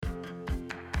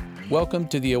Welcome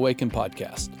to the Awaken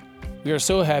Podcast. We are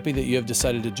so happy that you have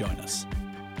decided to join us.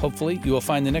 Hopefully, you will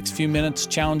find the next few minutes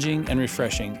challenging and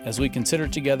refreshing as we consider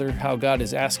together how God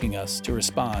is asking us to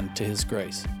respond to His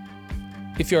grace.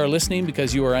 If you are listening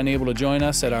because you are unable to join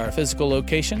us at our physical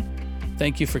location,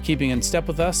 thank you for keeping in step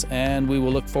with us, and we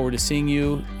will look forward to seeing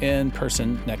you in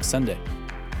person next Sunday.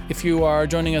 If you are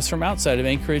joining us from outside of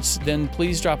Anchorage, then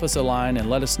please drop us a line and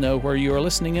let us know where you are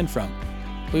listening in from.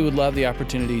 We would love the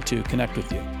opportunity to connect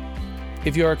with you.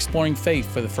 If you are exploring faith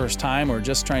for the first time or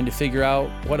just trying to figure out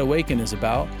what Awaken is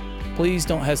about, please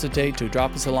don't hesitate to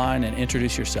drop us a line and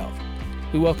introduce yourself.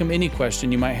 We welcome any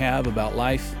question you might have about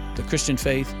life, the Christian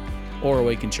faith, or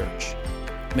Awaken Church.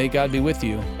 May God be with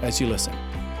you as you listen.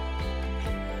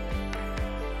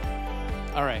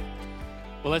 All right,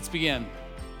 well, let's begin.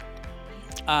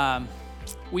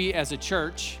 We as a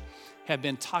church have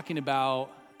been talking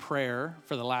about prayer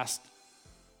for the last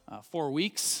 4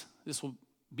 weeks. This will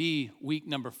be week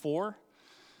number 4.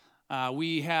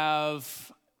 We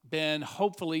have been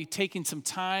hopefully taking some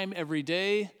time every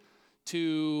day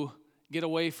to get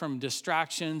away from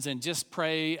distractions and just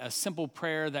pray a simple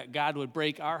prayer that God would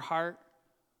break our heart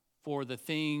for the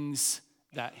things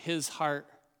that His heart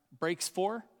breaks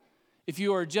for. If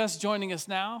you are just joining us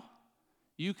now,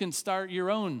 you can start your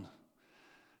own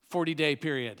 40-day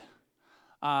period.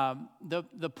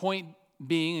 The point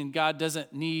being, and God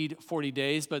doesn't need 40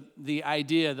 days, but the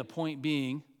point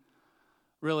being,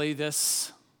 really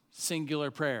this singular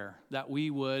prayer that we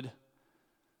would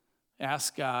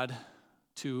ask God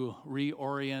to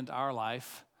reorient our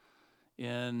life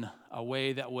in a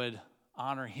way that would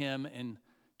honor Him in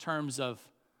terms of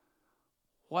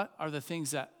what are the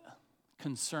things that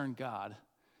concern God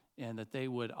and that they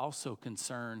would also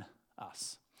concern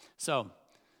us. So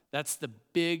that's the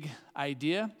big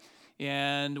idea.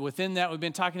 And within that, we've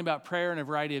been talking about prayer in a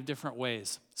variety of different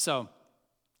ways. So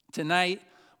tonight,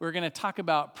 we're going to talk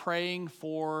about praying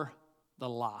for the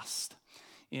lost.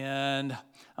 And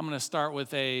I'm going to start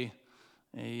with I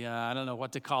don't know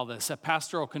what to call this, a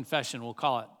pastoral confession, we'll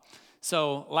call it.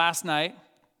 So last night,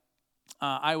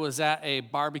 I was at a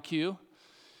barbecue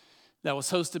that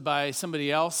was hosted by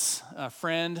somebody else, a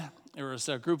friend. There was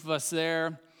a group of us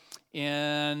there,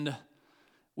 and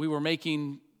we were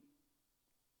making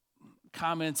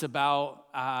comments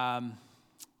about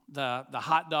the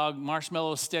hot dog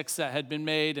marshmallow sticks that had been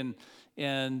made,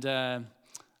 and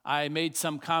I made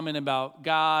some comment about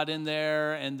God in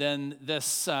there, and then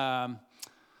this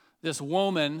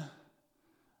woman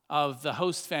of the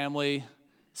host family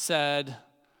said,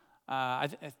 I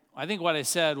think what I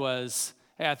said was,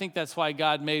 hey, I think that's why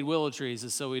God made willow trees,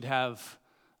 is so we'd have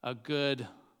a good,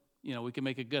 we can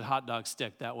make a good hot dog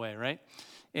stick that way, right?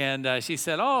 And she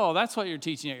said, oh, that's what you're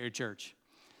teaching at your church.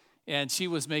 And she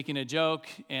was making a joke,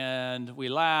 and we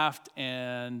laughed,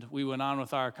 and we went on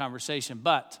with our conversation.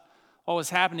 But what was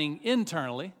happening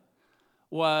internally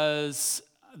was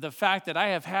the fact that I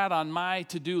have had on my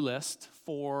to-do list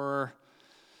for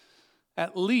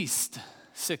at least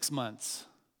 6 months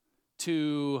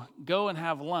to go and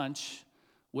have lunch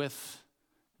with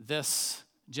this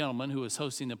gentleman who was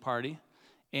hosting the party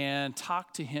and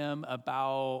talk to him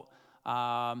about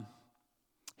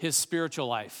his spiritual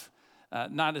life.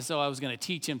 Not as though I was going to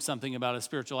teach him something about his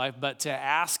spiritual life, but to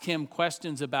ask him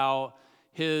questions about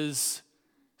his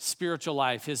spiritual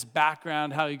life, his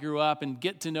background, how he grew up, and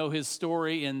get to know his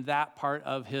story in that part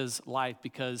of his life,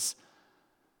 because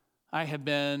I have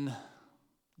been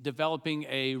developing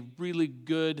a really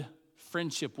good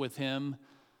friendship with him,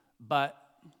 but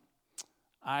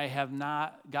I have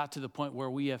not got to the point where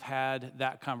we have had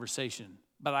that conversation.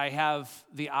 But I have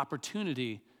the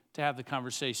opportunity to have the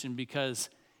conversation because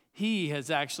he has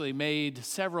actually made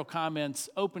several comments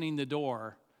opening the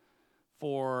door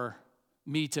for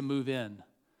me to move in.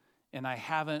 And I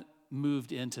haven't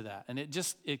moved into that. And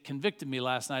it convicted me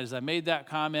last night as I made that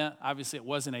comment. Obviously, it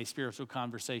wasn't a spiritual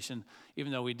conversation,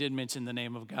 even though we did mention the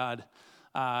name of God.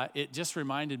 It just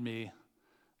reminded me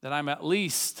that I'm at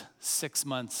least 6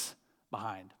 months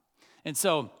behind. And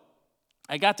so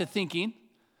I got to thinking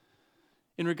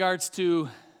in regards to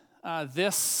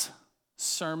this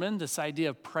sermon, this idea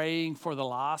of praying for the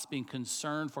lost, being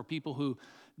concerned for people who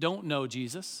don't know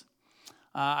Jesus.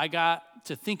 I got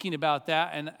to thinking about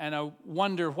that, and I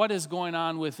wonder what is going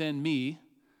on within me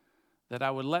that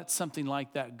I would let something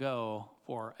like that go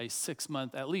for a 6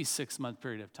 month, at least 6 month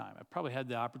period of time. I probably had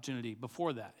the opportunity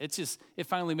before that. It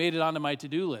finally made it onto my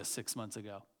to-do list 6 months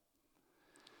ago.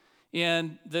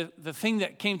 And the thing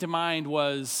that came to mind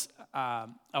was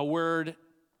a word,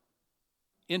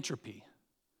 entropy.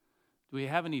 Do we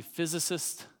have any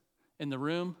physicists in the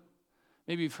room?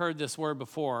 Maybe you've heard this word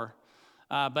before.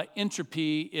 but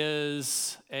entropy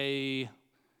is a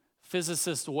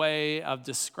physicist's way of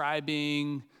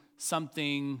describing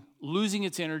something losing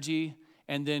its energy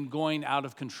and then going out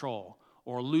of control,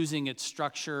 or losing its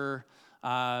structure,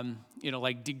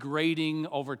 like degrading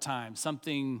over time.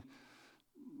 Something,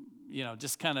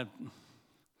 just kind of,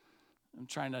 I'm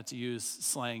trying not to use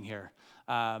slang here.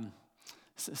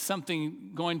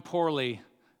 Something going poorly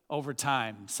over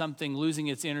time, something losing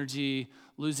its energy,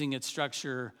 losing its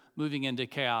structure, moving into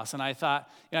chaos. And I thought,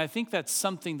 I think that's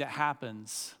something that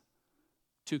happens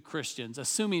to Christians,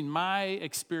 assuming my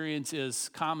experience is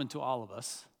common to all of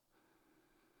us,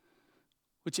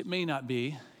 which it may not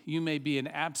be. You may be an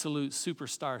absolute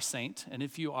superstar saint, and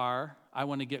if you are, I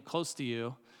want to get close to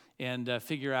you and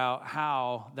figure out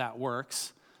how that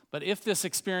works. But if this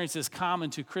experience is common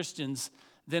to Christians,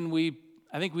 then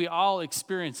I think we all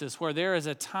experience this, where there is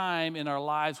a time in our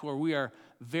lives where we are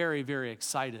very, very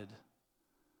excited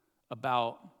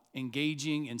about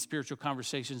engaging in spiritual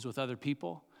conversations with other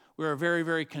people. We are very,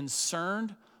 very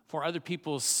concerned for other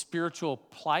people's spiritual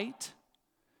plight.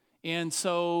 And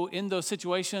so in those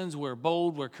situations, we're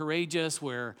bold, we're courageous,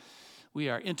 we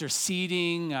are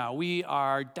interceding, we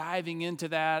are diving into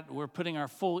that, we're putting our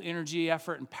full energy,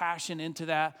 effort, and passion into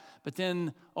that. But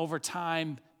then over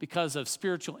time, because of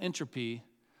spiritual entropy,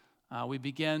 we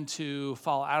begin to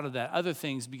fall out of that. Other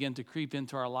things begin to creep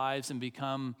into our lives and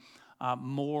become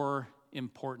more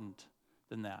important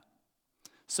than that.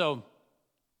 So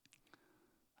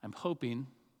I'm hoping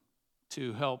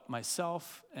to help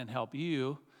myself and help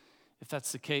you, if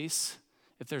that's the case,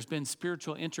 if there's been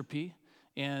spiritual entropy,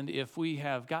 and if we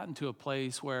have gotten to a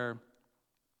place where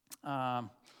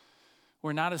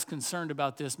we're not as concerned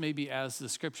about this maybe as the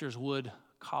scriptures would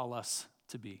call us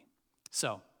to be.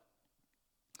 So,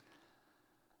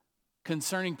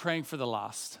 concerning praying for the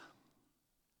lost,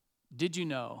 did you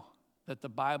know that the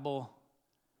Bible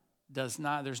there's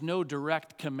no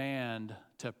direct command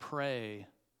to pray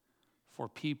for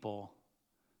people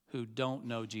who don't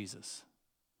know Jesus?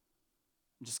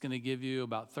 I'm just going to give you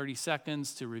about 30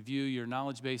 seconds to review your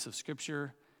knowledge base of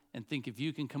Scripture and think if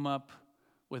you can come up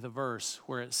with a verse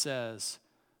where it says,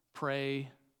 pray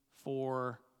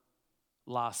for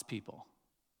lost people.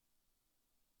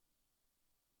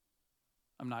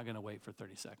 I'm not going to wait for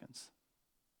 30 seconds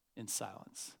in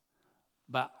silence.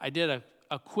 But I did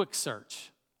a quick search,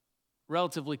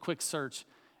 relatively quick search,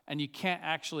 and you can't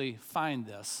actually find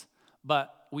this,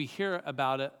 but we hear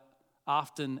about it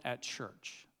often at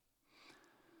church.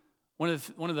 One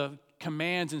of the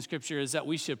commands in Scripture is that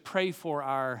we should pray for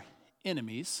our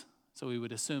enemies, so we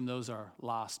would assume those are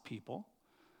lost people,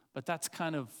 but that's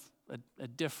kind of a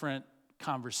different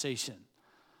conversation.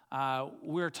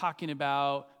 We're talking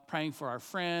about praying for our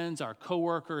friends, our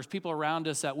coworkers, people around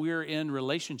us that we're in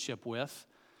relationship with,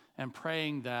 and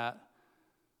praying that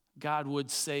God would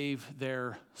save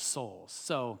their souls.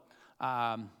 So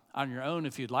on your own,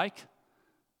 if you'd like,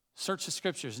 search the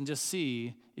Scriptures and just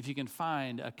see if you can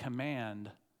find a command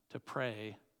to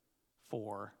pray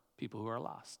for people who are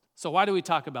lost. So why do we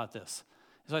talk about this?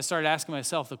 So I started asking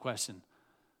myself the question,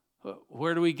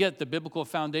 where do we get the biblical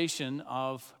foundation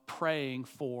of praying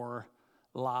for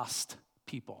lost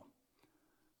people?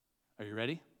 Are you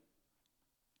ready?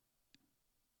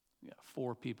 We got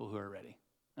 4 people who are ready.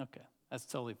 Okay, that's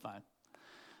totally fine.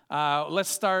 Let's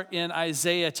start in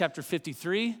Isaiah chapter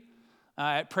 53.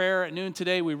 At prayer at noon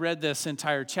today, we read this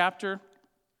entire chapter.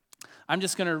 I'm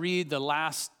just going to read the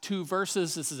last 2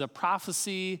 verses. This is a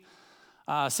prophecy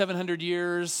 700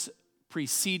 years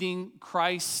preceding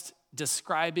Christ,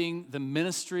 describing the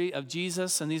ministry of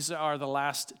Jesus, and these are the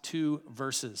last 2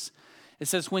 verses. It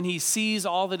says, when he sees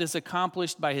all that is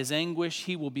accomplished by his anguish,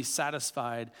 he will be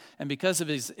satisfied, and because of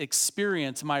his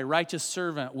experience, my righteous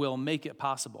servant will make it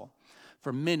possible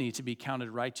for many to be counted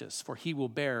righteous, for he will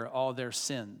bear all their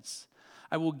sins.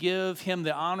 I will give him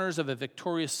the honors of a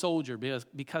victorious soldier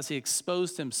because he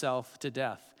exposed himself to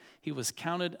death. He was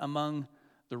counted among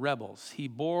the rebels. He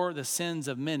bore the sins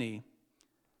of many.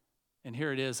 And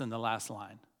here it is in the last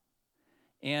line.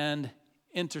 And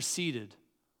interceded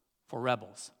for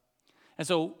rebels. And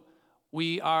so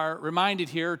we are reminded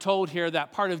here, told here,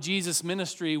 that part of Jesus'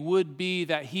 ministry would be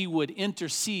that he would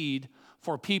intercede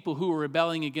for people who are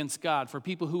rebelling against God, for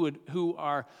people who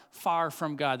are far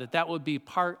from God, that would be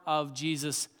part of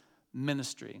Jesus'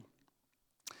 ministry.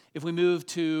 If we move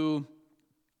to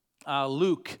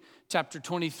Luke chapter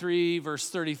 23,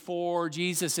 verse 34,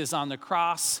 Jesus is on the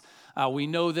cross. We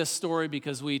know this story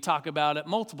because we talk about it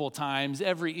multiple times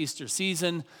every Easter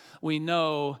season. We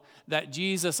know that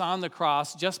Jesus on the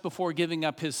cross, just before giving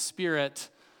up his spirit,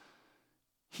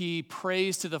 he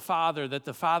prays to the Father that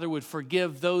the Father would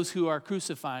forgive those who are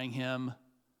crucifying him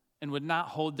and would not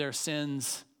hold their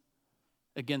sins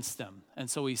against them. And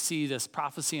so we see this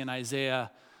prophecy in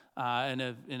Isaiah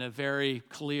in a very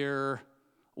clear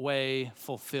way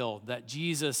fulfilled, that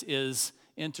Jesus is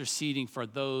interceding for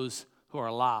those who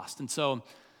are lost. And so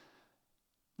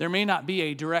there may not be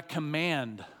a direct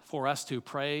command for us to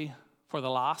pray for the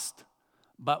lost,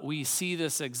 but we see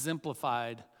this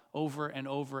exemplified over and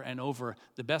over and over.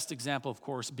 The best example, of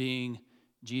course, being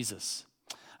Jesus.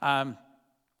 I'll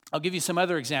give you some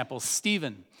other examples.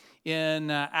 Stephen,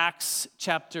 in Acts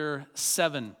chapter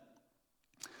 7,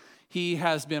 he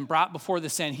has been brought before the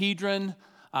Sanhedrin.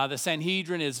 The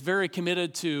Sanhedrin is very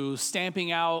committed to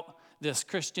stamping out this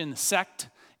Christian sect,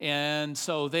 and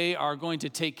so they are going to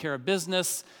take care of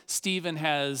business. Stephen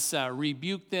has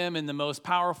rebuked them in the most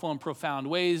powerful and profound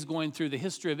ways, going through the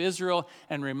history of Israel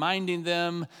and reminding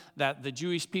them that the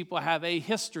Jewish people have a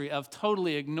history of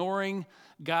totally ignoring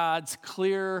God's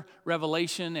clear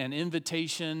revelation and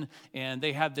invitation, and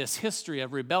they have this history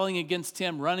of rebelling against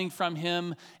him, running from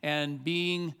him, and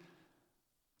being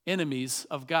enemies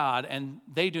of God, and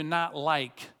they do not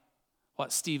like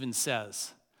what Stephen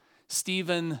says.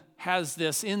 Stephen has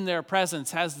this in their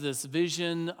presence, has this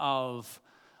vision of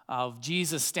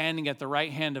Jesus standing at the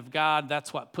right hand of God.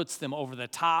 That's what puts them over the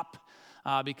top,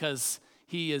 because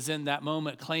he is in that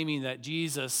moment claiming that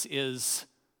Jesus is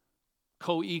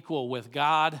co-equal with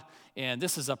God, and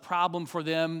this is a problem for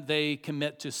them. They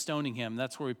commit to stoning him.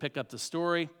 That's where we pick up the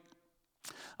story.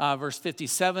 Verse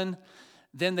 57,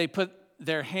 then they put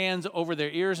their hands over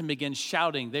their ears and began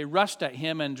shouting. They rushed at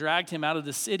him and dragged him out of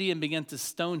the city and began to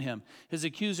stone him. His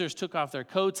accusers took off their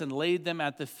coats and laid them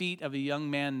at the feet of a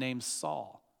young man named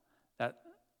Saul. That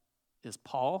is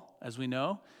Paul, as we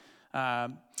know.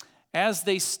 As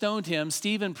they stoned him,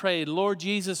 Stephen prayed, Lord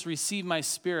Jesus, receive my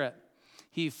spirit.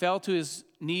 He fell to his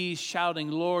knees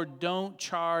shouting, Lord, don't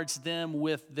charge them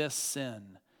with this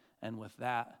sin. And with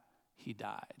that, he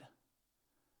died.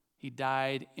 He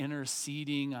died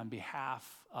interceding on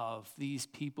behalf of these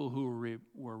people who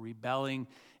were rebelling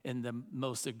in the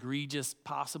most egregious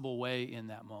possible way in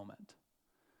that moment.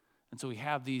 And so we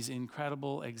have these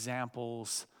incredible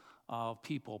examples of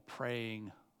people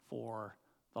praying for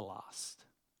the lost.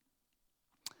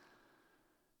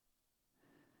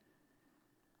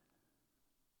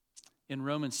 In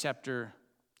Romans chapter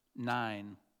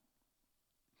 9,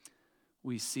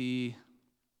 we see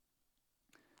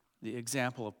the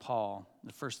example of Paul,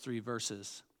 the first 3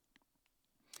 verses.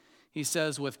 He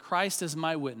says, with Christ as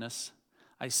my witness,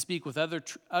 I speak with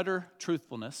utter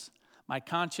truthfulness. My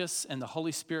conscience and the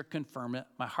Holy Spirit confirm it.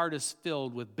 My heart is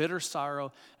filled with bitter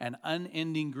sorrow and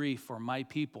unending grief for my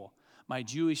people, my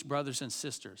Jewish brothers and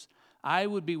sisters. I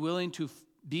would be willing to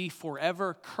be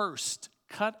forever cursed,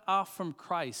 cut off from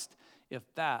Christ, if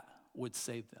that would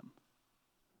save them.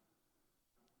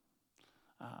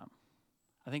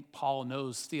 I think Paul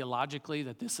knows theologically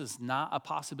that this is not a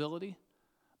possibility,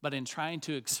 but in trying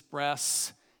to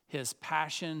express his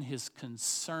passion, his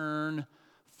concern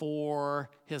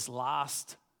for his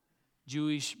lost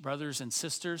Jewish brothers and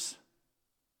sisters,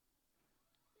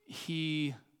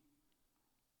 he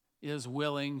is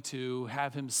willing to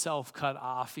have himself cut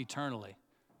off eternally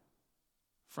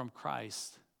from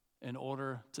Christ in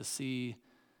order to see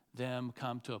them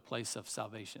come to a place of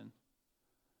salvation.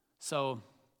 So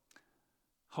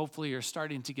hopefully you're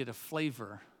starting to get a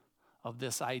flavor of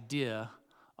this idea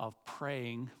of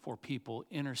praying for people,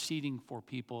 interceding for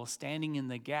people, standing in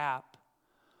the gap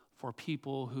for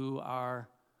people who are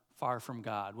far from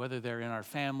God, whether they're in our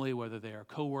family, whether they are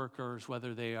coworkers,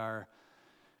 whether they are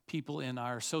people in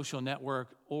our social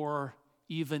network, or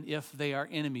even if they are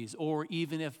enemies, or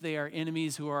even if they are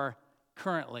enemies who are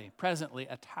presently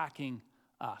attacking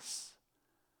us.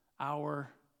 Our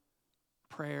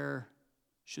prayer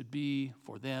should be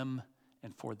for them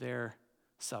and for their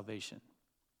salvation.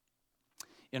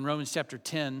 In Romans chapter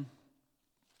 10,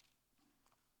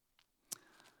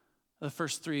 the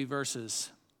first 3 verses,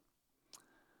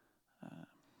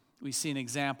 we see an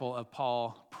example of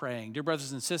Paul praying. Dear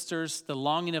brothers and sisters, the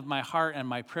longing of my heart and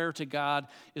my prayer to God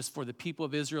is for the people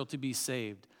of Israel to be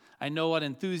saved. I know what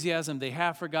enthusiasm they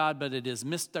have for God, but it is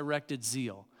misdirected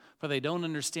zeal. For they don't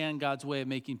understand God's way of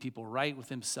making people right with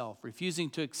himself.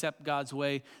 Refusing to accept God's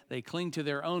way, they cling to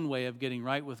their own way of getting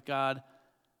right with God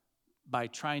by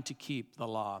trying to keep the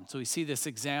law. So we see this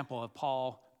example of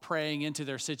Paul praying into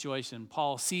their situation.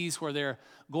 Paul sees where they're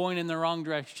going in the wrong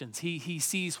directions. He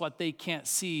sees what they can't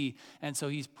see, and so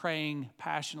he's praying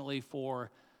passionately for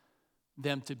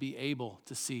them to be able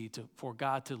to see, for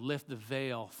God to lift the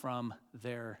veil from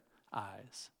their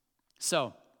eyes.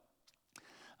 So,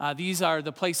 these are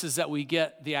the places that we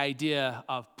get the idea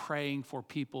of praying for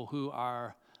people who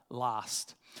are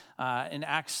lost. In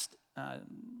Acts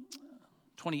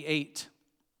 28,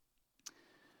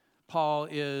 Paul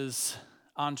is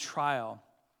on trial,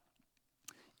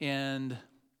 and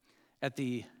at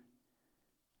the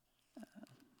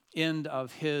end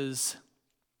of his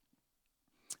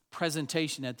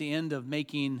presentation, at the end of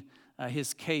making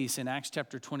his case in Acts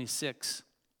chapter 26,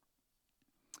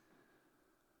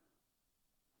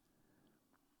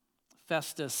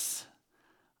 Festus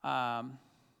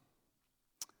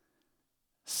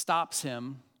stops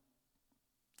him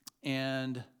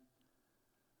and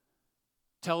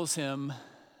tells him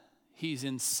he's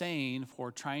insane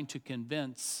for trying to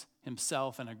convince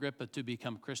himself and Agrippa to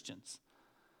become Christians.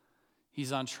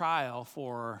 He's on trial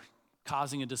for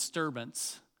causing a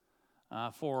disturbance,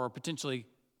 for potentially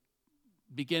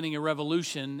beginning a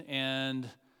revolution, and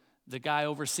the guy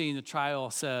overseeing the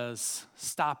trial says,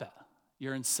 "Stop it.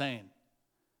 You're insane.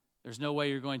 There's no way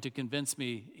you're going to convince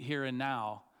me here and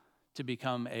now to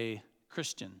become a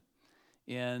Christian."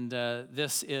 And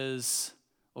this is,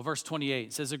 verse 28.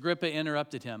 It says, Agrippa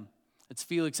interrupted him. It's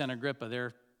Felix and Agrippa.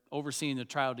 They're overseeing the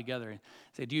trial together. He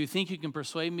said, "Do you think you can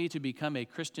persuade me to become a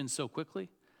Christian so quickly?"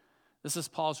 This is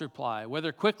Paul's reply.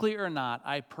 "Whether quickly or not,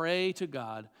 I pray to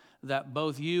God that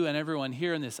both you and everyone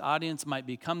here in this audience might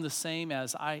become the same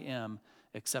as I am,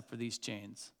 except for these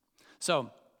chains."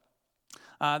 So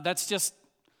that's just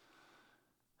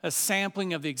a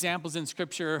sampling of the examples in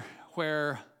Scripture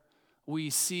where we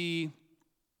see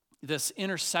this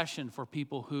intercession for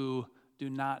people who do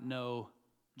not know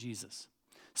Jesus.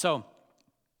 So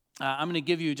I'm going to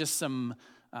give you just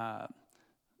a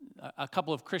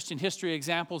couple of Christian history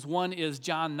examples. One is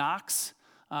John Knox,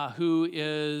 who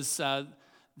is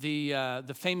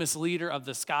the famous leader of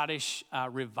the Scottish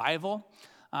revival.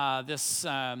 This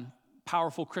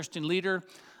powerful Christian leader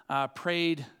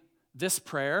prayed this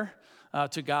prayer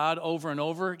to God over and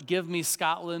over: "Give me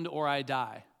Scotland or I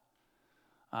die."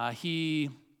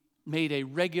 He made a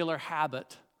regular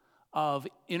habit of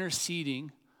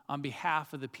interceding on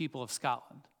behalf of the people of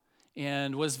Scotland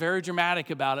and was very dramatic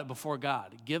about it before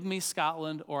God. "Give me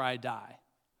Scotland or I die."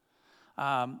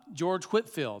 George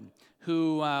Whitefield,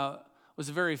 who was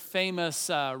a very famous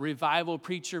revival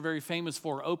preacher, very famous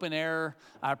for open air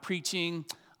preaching.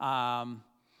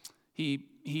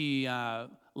 He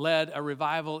led a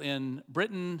revival in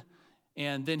Britain,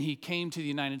 and then he came to the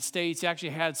United States. He actually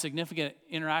had significant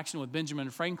interaction with Benjamin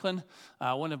Franklin,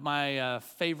 one of my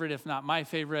favorite, if not my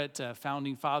favorite,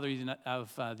 founding father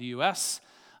of the U.S.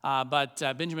 But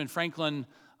Benjamin Franklin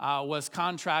was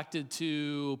contracted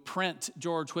to print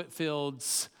George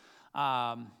Whitefield's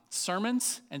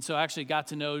sermons, and so I actually got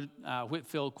to know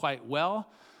Whitefield quite well.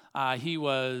 He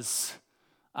was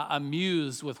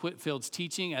amused with Whitefield's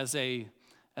teaching as a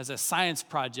science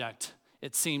project,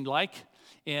 it seemed like.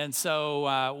 And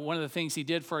so one of the things he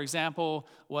did, for example,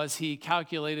 was he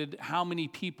calculated how many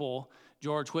people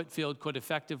George Whitefield could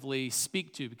effectively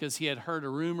speak to, because he had heard a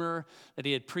rumor that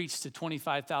he had preached to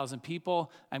 25,000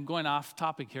 people. I'm going off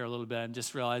topic here a little bit, I'm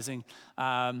just realizing.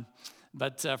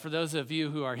 But for those of you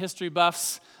who are history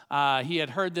buffs, he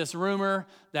had heard this rumor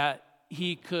that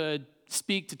he could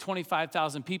speak to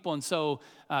 25,000 people. And so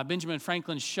Benjamin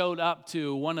Franklin showed up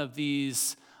to one of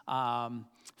these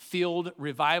field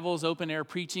revivals, open-air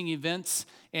preaching events,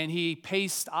 and he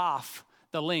paced off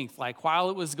the length. Like while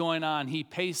it was going on, he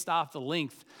paced off the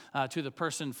length to the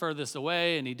person furthest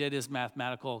away, and he did his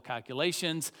mathematical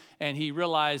calculations, and he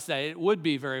realized that it would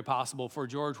be very possible for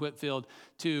George Whitefield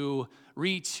to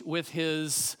reach with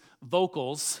his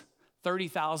vocals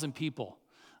 30,000 people.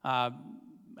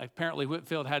 Apparently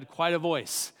Whitefield had quite a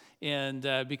voice, and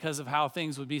because of how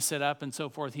things would be set up and so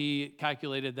forth, he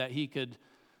calculated that he could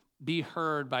be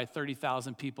heard by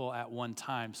 30,000 people at one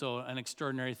time. So an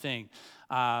extraordinary thing.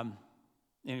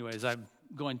 Anyways, I'm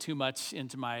going too much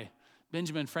into my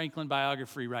Benjamin Franklin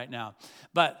biography right now.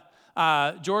 But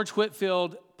George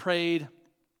Whitefield prayed,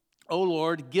 "O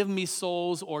Lord, give me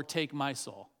souls or take my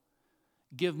soul.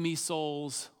 Give me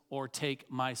souls or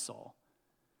take my soul."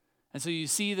 And so you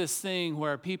see this thing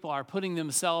where people are putting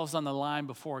themselves on the line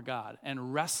before God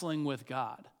and wrestling with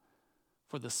God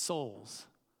for the souls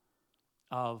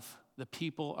of the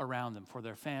people around them, for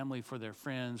their family, for their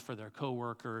friends, for their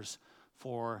coworkers,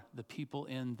 for the people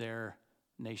in their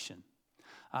nation.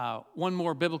 One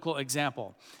more biblical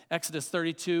example. Exodus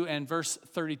 32 and verse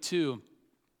 32.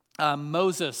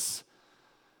 Moses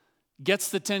gets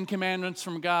the 10 Commandments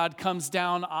from God, comes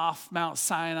down off Mount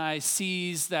Sinai,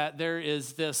 sees that there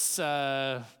is this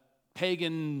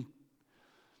pagan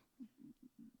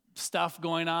stuff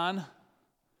going on,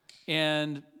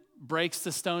 and breaks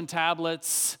the stone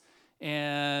tablets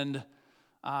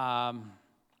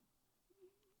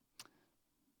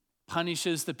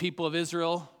punishes the people of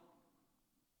Israel,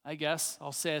 I guess,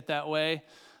 I'll say it that way,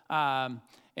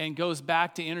 and goes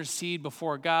back to intercede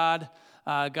before God.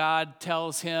 God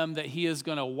tells him that he is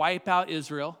going to wipe out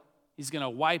Israel. He's going to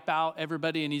wipe out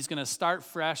everybody, and he's going to start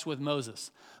fresh with Moses.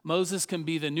 Moses can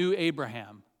be the new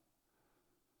Abraham.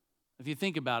 If you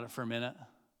think about it for a minute,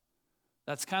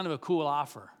 that's kind of a cool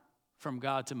offer from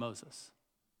God to Moses,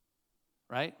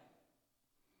 right?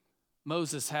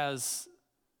 Moses has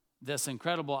this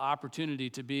incredible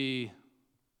opportunity to be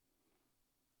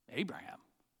Abraham.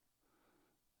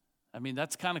 I mean,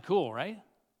 that's kind of cool, right?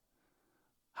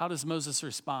 How does Moses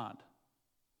respond?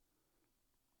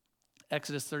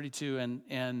 Exodus 32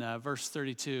 and verse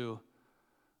 32,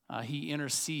 he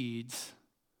intercedes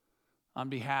on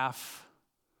behalf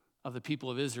of the people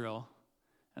of Israel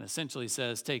and essentially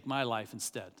says, take my life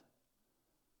instead.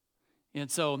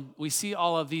 And so we see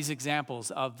all of these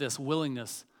examples of this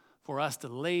willingness for us to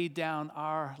lay down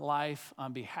our life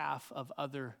on behalf of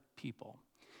other people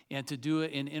and to do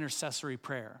it in intercessory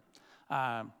prayer.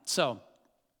 The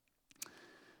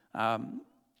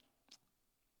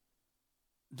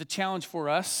challenge for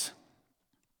us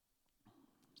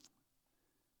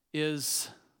is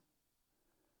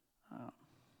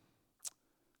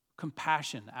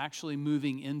compassion, actually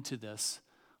moving into this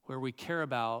where we care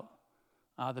about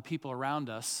the people around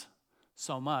us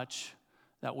so much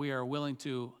that we are willing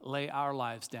to lay our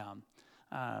lives down.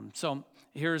 So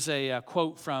here's a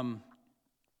quote from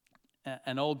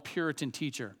an old Puritan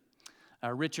teacher,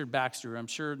 Richard Baxter. I'm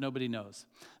sure nobody knows.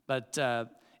 But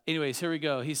anyways, here we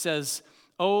go. He says,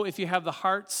 "Oh, if you have the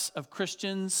hearts of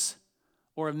Christians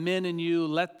or of men in you,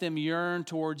 let them yearn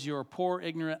towards your poor,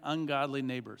 ignorant, ungodly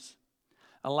neighbors.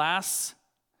 Alas,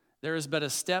 there is but a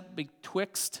step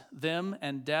betwixt them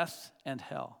and death and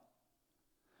hell.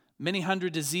 Many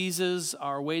hundred diseases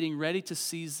are waiting ready to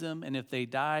seize them, and if they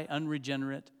die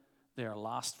unregenerate, they are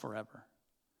lost forever.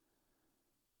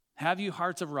 Have you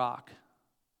hearts of rock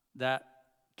that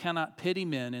cannot pity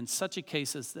men in such a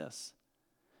case as this?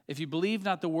 If you believe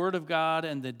not the word of God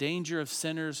and the danger of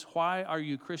sinners, why are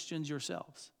you Christians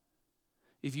yourselves?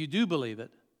 If you do believe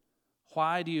it,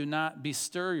 why do you not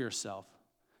bestir yourself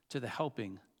to the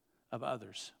helping of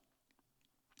others?"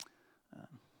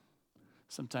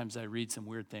 Sometimes I read some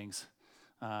weird things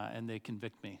and they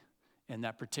convict me, and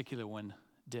that particular one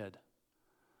did.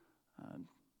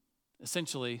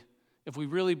 Essentially, if we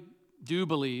really do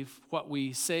believe what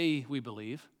we say we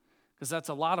believe, because that's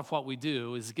a lot of what we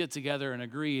do, is get together and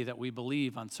agree that we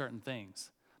believe on certain things,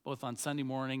 both on Sunday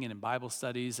morning and in Bible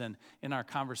studies and in our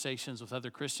conversations with other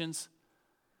Christians.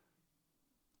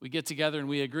 We get together and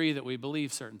we agree that we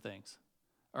believe certain things,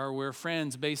 or we're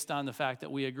friends based on the fact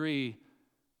that we agree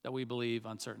that we believe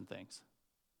on certain things.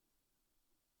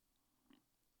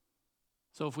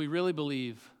 So if we really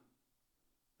believe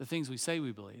the things we say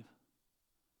we believe,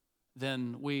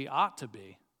 then we ought to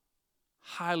be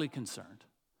highly concerned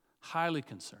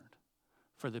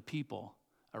for the people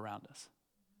around us.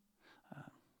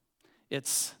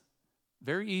 It's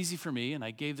very easy for me, and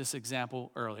I gave this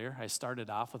example earlier. I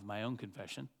started off with my own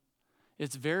confession.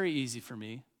 It's very easy for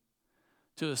me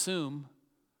to assume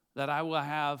that I will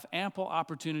have ample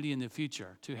opportunity in the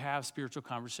future to have spiritual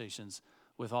conversations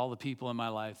with all the people in my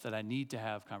life that I need to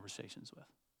have conversations with.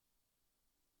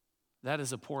 That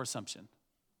is a poor assumption.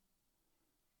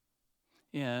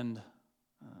 And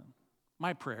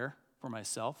my prayer for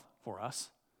myself, for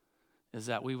us, is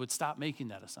that we would stop making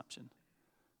that assumption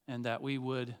and that we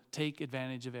would take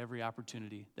advantage of every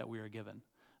opportunity that we are given.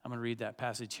 I'm going to read that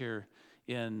passage here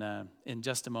in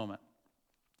just a moment.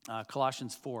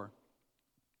 Colossians 4.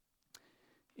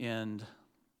 And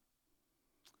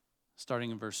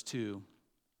starting in verse 2,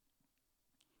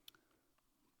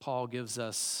 Paul gives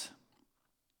us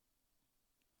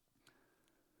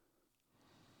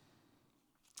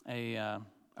a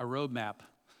roadmap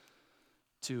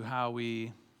to how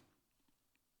we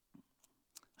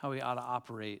ought to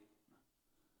operate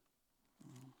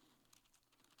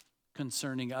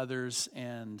concerning others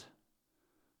and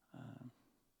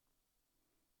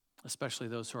especially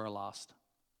those who are lost.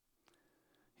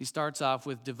 He starts off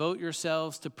with, "Devote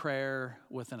yourselves to prayer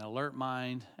with an alert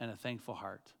mind and a thankful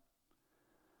heart.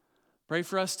 Pray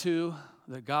for us too,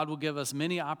 that God will give us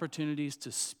many opportunities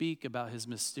to speak about his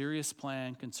mysterious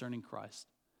plan concerning Christ.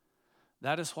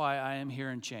 That is why I am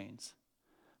here in chains.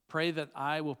 Pray that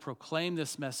I will proclaim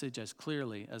this message as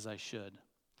clearly as I should.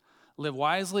 Live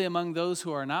wisely among those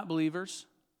who are not believers."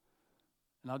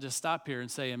 And I'll just stop here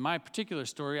and say, in my particular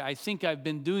story, I think I've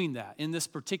been doing that in this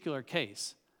particular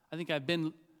case. I think I've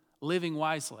been living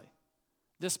wisely.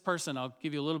 This person, I'll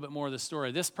give you a little bit more of the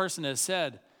story. This person has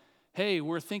said, "Hey,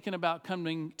 we're thinking about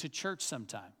coming to church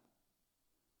sometime.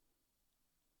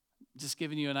 just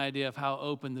giving you an idea of how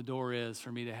open the door is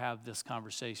for me to have this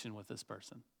conversation with this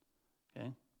person,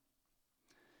 okay?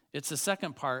 It's the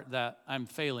second part that I'm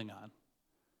failing on,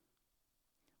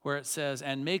 where it says,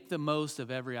 and make the most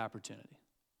of every opportunity.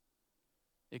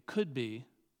 It could be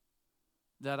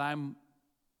that I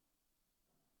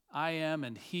am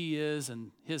and he is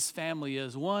and his family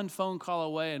is one phone call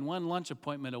away and one lunch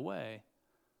appointment away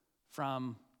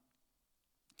from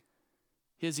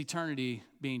his eternity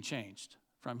being changed,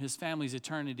 from his family's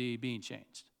eternity being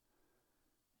changed.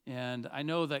 And I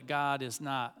know that God is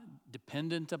not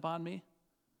dependent upon me,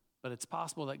 but it's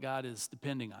possible that God is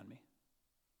depending on me,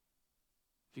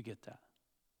 if you get that.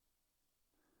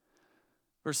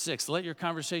 Verse 6, let your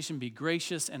conversation be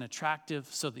gracious and attractive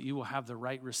so that you will have the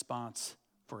right response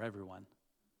for everyone.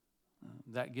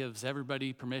 That gives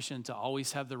everybody permission to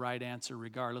always have the right answer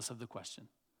regardless of the question,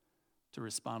 to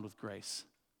respond with grace.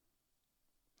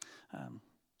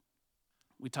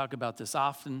 We talk about this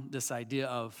often, this idea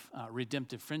of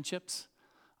redemptive friendships.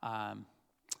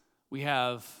 We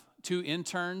have 2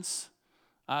 interns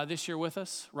this year with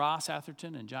us, Ross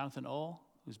Atherton and Jonathan Ohl,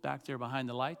 who's back there behind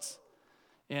the lights.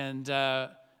 And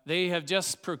they have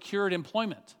just procured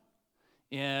employment.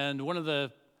 And one of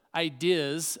the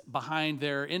ideas behind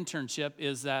their internship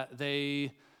is that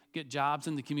they get jobs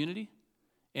in the community.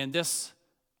 And this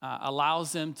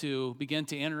allows them to begin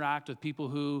to interact with people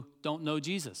who don't know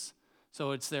Jesus.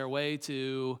 So it's their way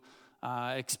to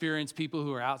experience people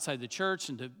who are outside the church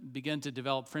and to begin to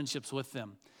develop friendships with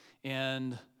them.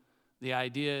 And the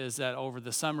idea is that over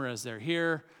the summer as they're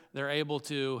here, they're able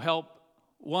to help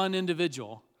one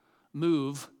individual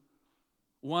move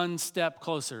one step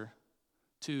closer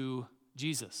to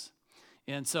Jesus.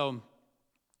 And so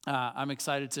I'm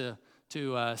excited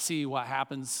to see what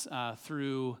happens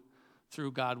through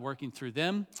God working through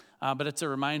them. But it's a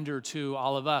reminder to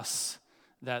all of us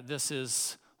that this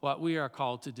is what we are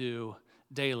called to do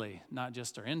daily, not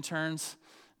just our interns,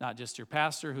 not just your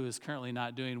pastor who is currently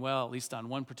not doing well, at least on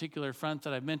one particular front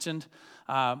that I've mentioned,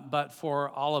 but for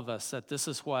all of us, that this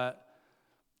is what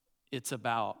it's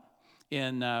about.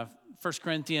 In 1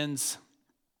 Corinthians,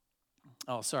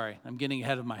 I'm getting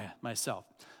ahead of myself.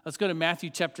 Let's go to Matthew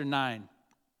chapter 9,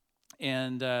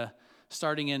 and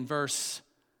starting in verse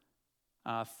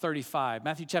 35.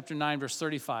 Matthew chapter 9, verse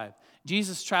 35.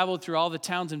 Jesus traveled through all the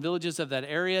towns and villages of that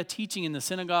area, teaching in the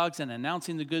synagogues and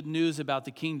announcing the good news about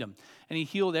the kingdom. And he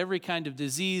healed every kind of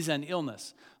disease and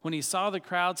illness. When he saw the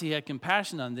crowds, he had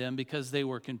compassion on them because they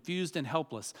were confused and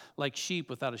helpless, like sheep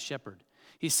without a shepherd.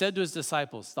 He said to his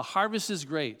disciples, the harvest is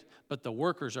great, but the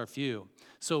workers are few.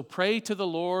 So pray to the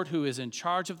Lord who is in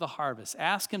charge of the harvest.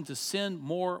 Ask him to send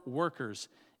more workers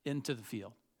into the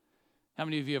field. How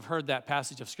many of you have heard that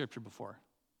passage of Scripture before?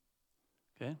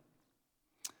 Okay.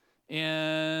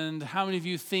 And how many of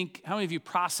you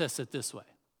process it this way?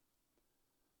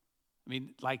 I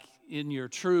mean, like in your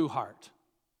true heart.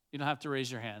 You don't have to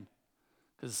raise your hand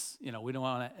because, we don't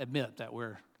want to admit that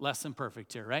we're less than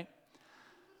perfect here, right?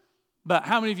 But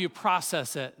how many of you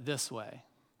process it this way?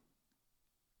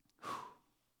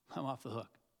 I'm off the hook.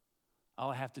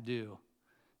 All I have to do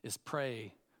is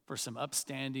pray for some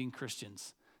upstanding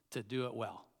Christians to do it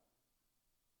well.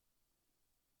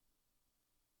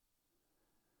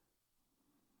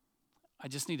 I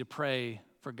just need to pray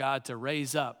for God to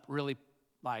raise up really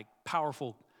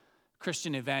powerful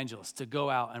Christian evangelists to go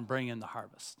out and bring in the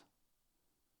harvest.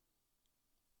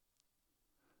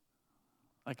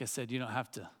 Like I said, you don't have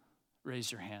to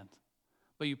raise your hand.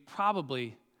 But you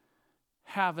probably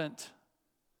haven't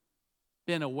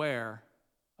been aware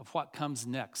of what comes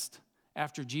next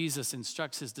after Jesus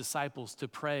instructs his disciples to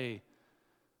pray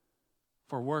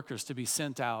for workers to be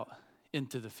sent out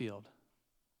into the field.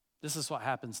 This is what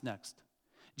happens next.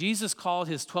 Jesus called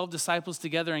his 12 disciples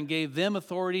together and gave them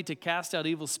authority to cast out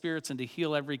evil spirits and to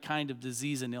heal every kind of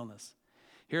disease and illness.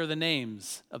 Here are the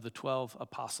names of the 12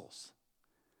 apostles.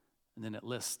 And then it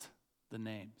lists the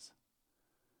names.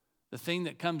 The thing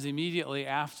that comes immediately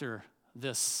after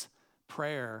this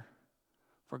prayer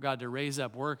for God to raise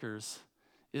up workers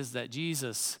is that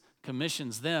Jesus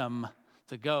commissions them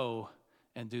to go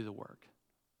and do the work.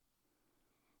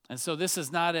 And so this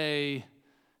is not a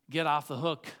get off the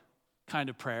hook kind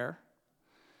of prayer.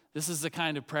 This is the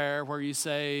kind of prayer where you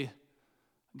say,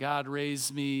 God,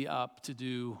 raise me up to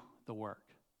do the work.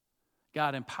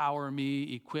 God, empower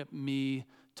me, equip me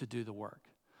to do the work.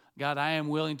 God, I am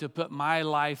willing to put my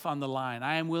life on the line.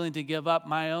 I am willing to give up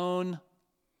my own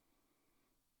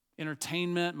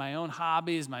entertainment, my own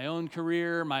hobbies, my own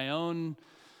career, my own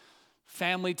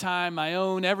family time, my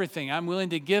own everything. I'm willing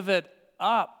to give it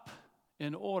up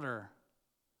in order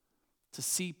to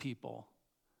see people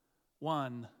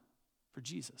won for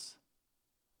Jesus.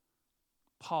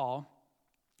 Paul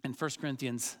in 1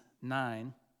 Corinthians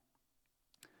 9,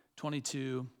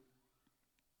 22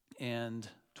 and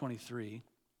 23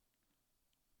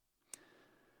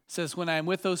 says, "When I am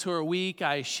with those who are weak,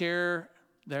 I share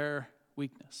their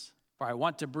weakness, for I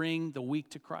want to bring the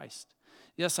weak to Christ.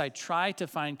 Yes, I try to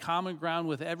find common ground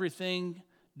with everything,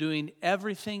 doing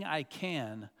everything I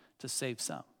can to save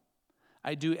some.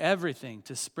 I do everything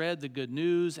to spread the good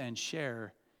news and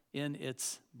share in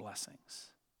its blessings."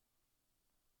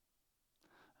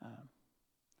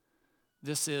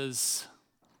 This is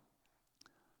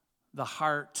the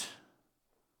heart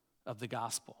of the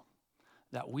gospel,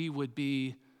 that we would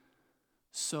be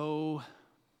so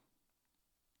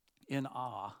in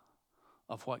awe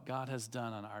of what God has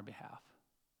done on our behalf,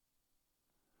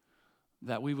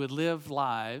 that we would live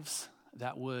lives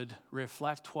that would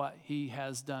reflect what he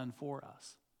has done for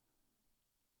us,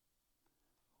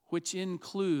 which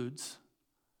includes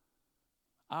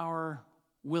our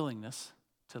willingness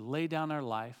to lay down our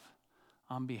life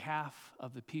on behalf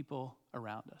of the people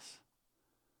around us.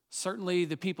 Certainly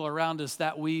the people around us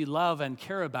that we love and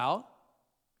care about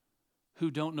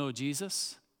who don't know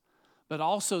Jesus, but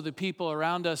also the people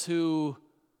around us who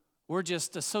we're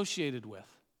just associated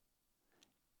with,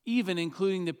 even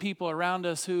including the people around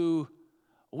us who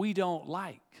we don't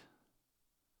like.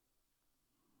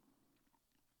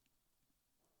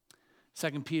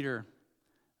 2 Peter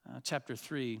chapter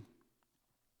 3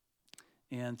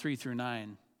 and 3 through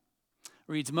 9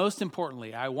 reads, "Most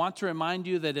importantly, I want to remind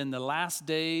you that in the last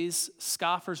days,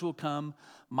 scoffers will come,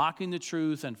 mocking the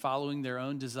truth and following their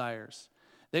own desires.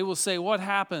 They will say, 'What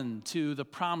happened to the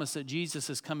promise that Jesus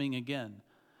is coming again?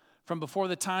 From before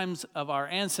the times of our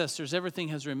ancestors, everything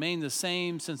has remained the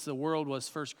same since the world was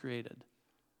first created.'"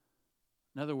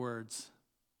 In other words,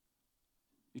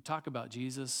 you talk about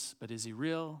Jesus, but is he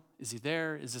real? Is he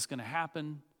there? Is this going to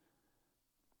happen?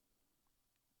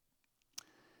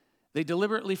 "They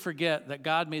deliberately forget that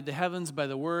God made the heavens by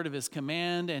the word of his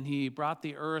command, and he brought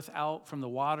the earth out from the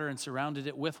water and surrounded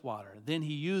it with water. Then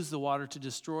he used the water to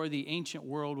destroy the ancient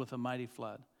world with a mighty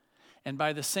flood. And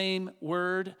by the same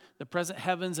word, the present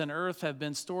heavens and earth have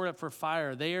been stored up for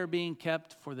fire. They are being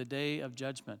kept for the day of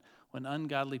judgment, when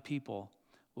ungodly people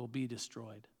will be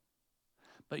destroyed.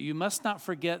 But you must not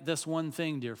forget this one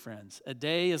thing, dear friends. A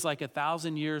day is like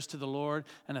 1,000 years to the Lord,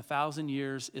 and 1,000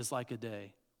 years is like a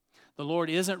day. The Lord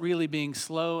isn't really being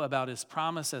slow about his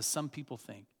promise, as some people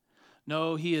think.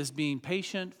 No, he is being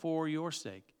patient for your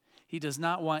sake. He does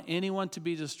not want anyone to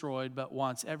be destroyed, but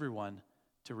wants everyone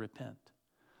to repent."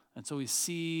 And so we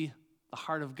see the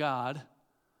heart of God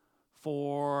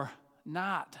for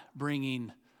not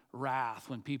bringing wrath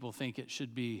when people think it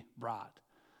should be brought.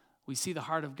 We see the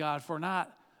heart of God for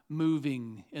not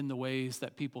moving in the ways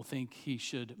that people think he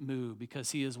should move,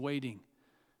 because he is waiting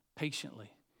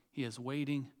patiently. He is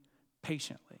waiting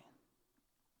patiently.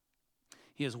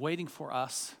 He is waiting for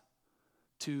us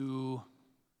to,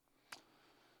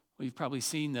 we've probably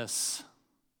seen this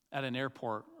at an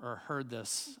airport or heard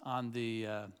this on the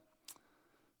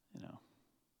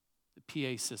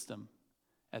PA system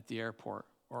at the airport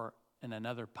or in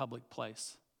another public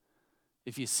place.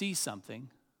 If you see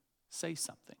something, say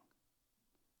something.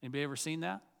 Anybody ever seen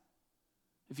that?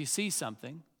 If you see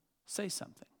something, say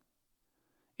something.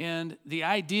 And the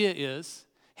idea is,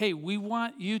 hey, we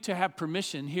want you to have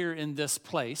permission here in this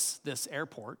place, this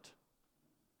airport,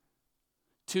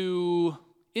 to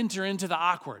enter into the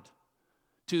awkward,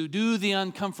 to do the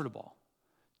uncomfortable,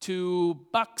 to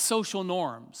buck social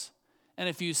norms. And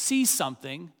if you see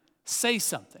something, say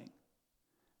something.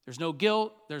 There's no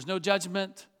guilt, there's no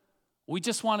judgment. We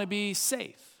just want to be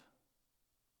safe.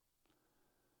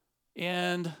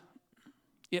 And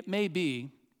it may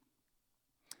be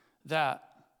that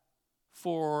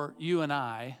for you and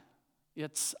I,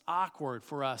 it's awkward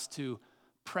for us to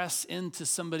press into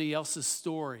somebody else's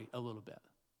story a little bit.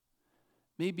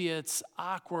 Maybe it's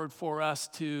awkward for us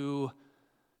to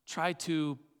try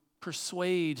to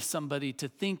persuade somebody to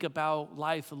think about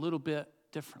life a little bit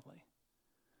differently.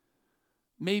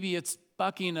 Maybe it's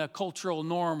bucking a cultural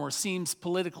norm or seems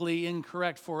politically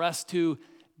incorrect for us to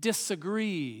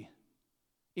disagree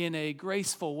in a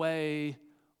graceful way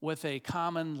with a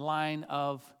common line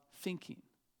of thinking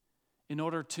in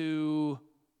order to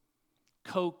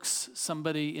coax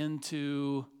somebody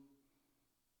into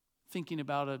thinking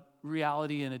about a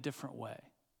reality in a different way.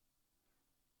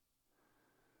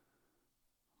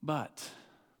 But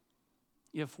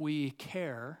if we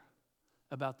care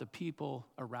about the people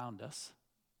around us,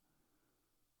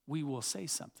 we will say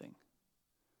something.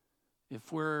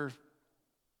 If we're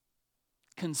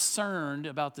concerned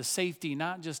about the safety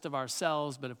not just of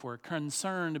ourselves, but if we're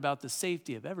concerned about the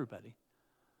safety of everybody,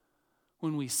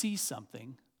 when we see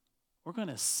something, we're going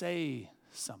to say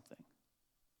something.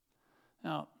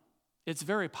 Now, it's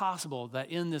very possible that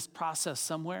in this process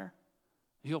somewhere,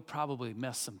 you'll probably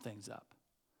mess some things up,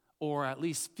 or at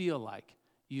least feel like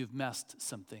you've messed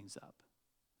some things up.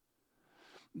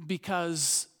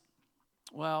 Because,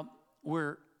 well,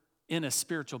 we're in a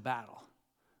spiritual battle.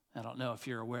 I don't know if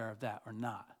you're aware of that or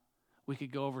not. We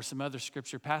could go over some other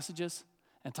scripture passages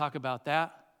and talk about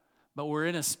that, but we're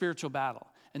in a spiritual battle.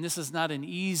 And this is not an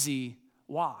easy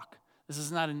walk. This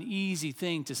is not an easy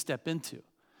thing to step into.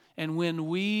 And when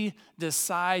we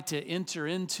decide to enter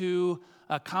into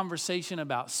a conversation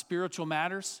about spiritual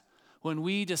matters, when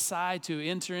we decide to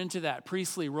enter into that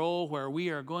priestly role where we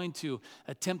are going to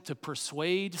attempt to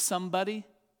persuade somebody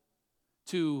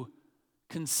to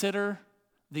consider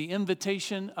the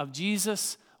invitation of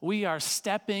Jesus, we are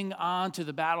stepping onto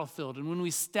the battlefield. And when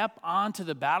we step onto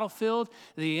the battlefield,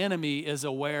 the enemy is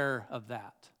aware of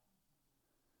that.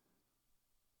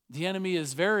 The enemy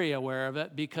is very aware of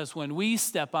it because when we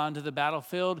step onto the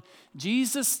battlefield,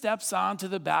 Jesus steps onto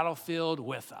the battlefield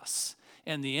with us.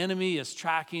 And the enemy is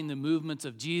tracking the movements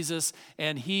of Jesus,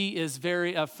 and he is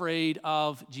very afraid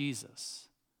of Jesus.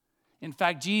 In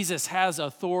fact, Jesus has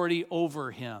authority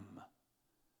over him.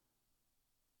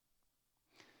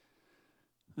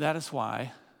 That is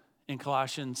why in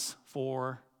Colossians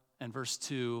 4 and verse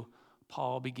 2,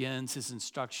 Paul begins his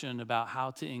instruction about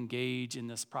how to engage in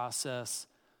this process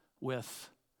with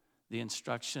the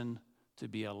instruction to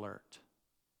be alert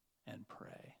and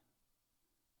pray.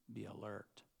 Be alert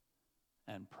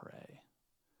and pray.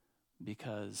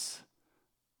 Because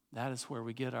that is where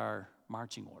we get our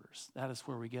marching orders. That is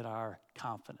where we get our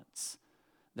confidence.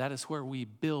 That is where we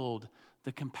build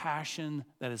the compassion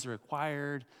that is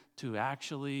required to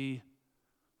actually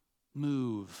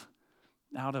move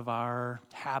out of our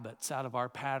habits, out of our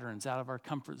patterns, out of our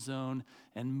comfort zone,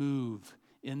 and move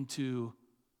into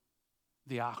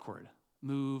the awkward,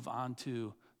 move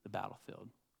onto the battlefield.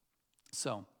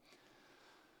 So,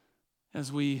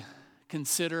 as we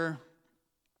consider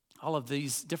all of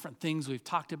these different things we've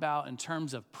talked about in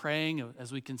terms of praying,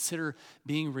 as we consider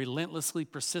being relentlessly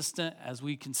persistent, as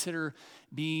we consider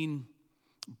being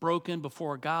broken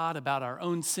before God about our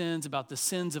own sins, about the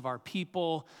sins of our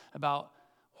people, about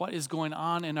what is going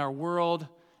on in our world,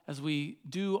 as we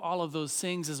do all of those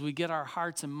things, as we get our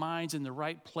hearts and minds in the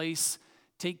right place,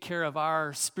 take care of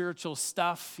our spiritual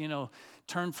stuff,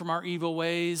 turn from our evil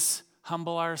ways,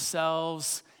 humble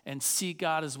ourselves, and seek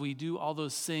God as we do all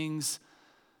those things,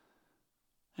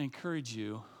 I encourage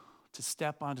you to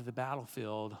step onto the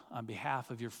battlefield on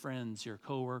behalf of your friends, your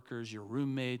coworkers, your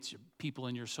roommates, your people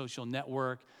in your social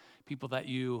network, people that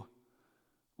you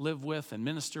live with and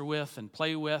minister with and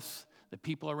play with, the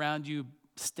people around you.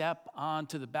 Step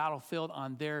onto the battlefield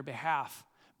on their behalf.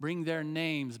 Bring their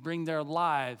names, bring their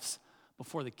lives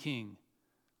before the King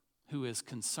who is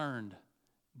concerned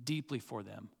deeply for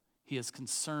them. He is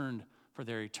concerned for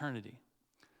their eternity.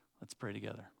 Let's pray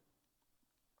together.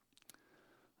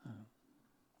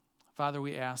 Father,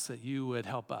 we ask that you would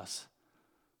help us.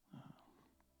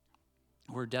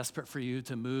 We're desperate for you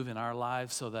to move in our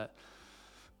lives so that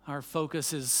our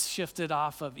focus is shifted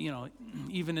off of,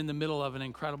 even in the middle of an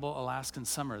incredible Alaskan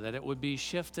summer, that it would be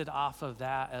shifted off of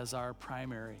that as our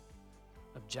primary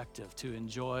objective, to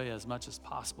enjoy as much as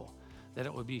possible, that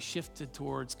it would be shifted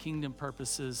towards kingdom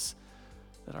purposes,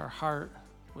 that our heart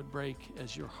would break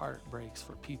as your heart breaks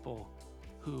for people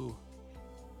who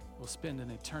will spend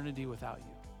an eternity without you.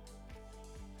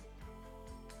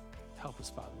 Help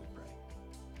us, Father, we pray.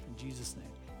 In Jesus' name,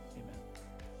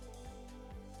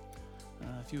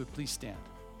 amen. If you would please stand.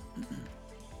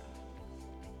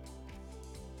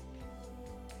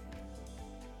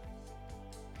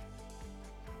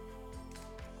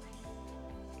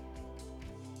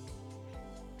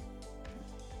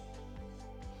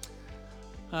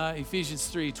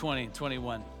 Ephesians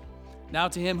 3:20-21. Now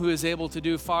to him who is able to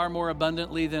do far more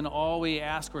abundantly than all we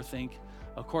ask or think,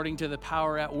 according to the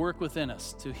power at work within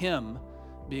us, to him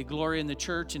be glory in the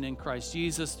church and in Christ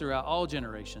Jesus throughout all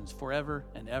generations, forever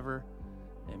and ever.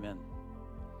 Amen.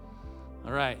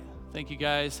 All right. Thank you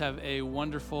guys. Have a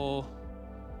wonderful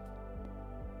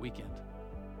weekend.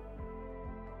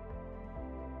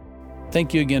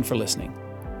 Thank you again for listening.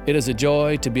 It is a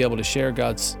joy to be able to share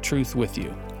God's truth with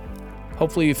you.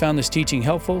 Hopefully you found this teaching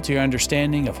helpful to your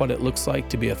understanding of what it looks like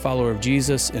to be a follower of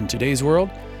Jesus in today's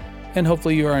world, and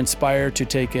hopefully you are inspired to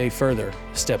take a further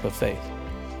step of faith.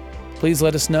 Please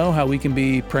let us know how we can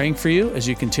be praying for you as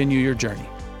you continue your journey.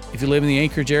 If you live in the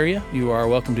Anchorage area, you are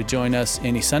welcome to join us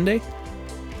any Sunday.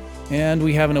 And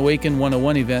we have an Awaken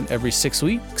 101 event every 6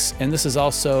 weeks, and this is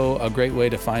also a great way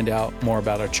to find out more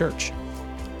about our church.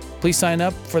 Please sign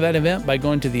up for that event by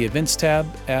going to the events tab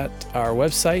at our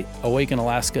website,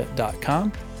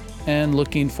 awakenalaska.com, and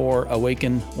looking for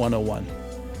Awaken 101.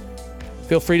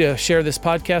 Feel free to share this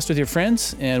podcast with your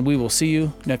friends, and we will see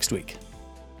you next week.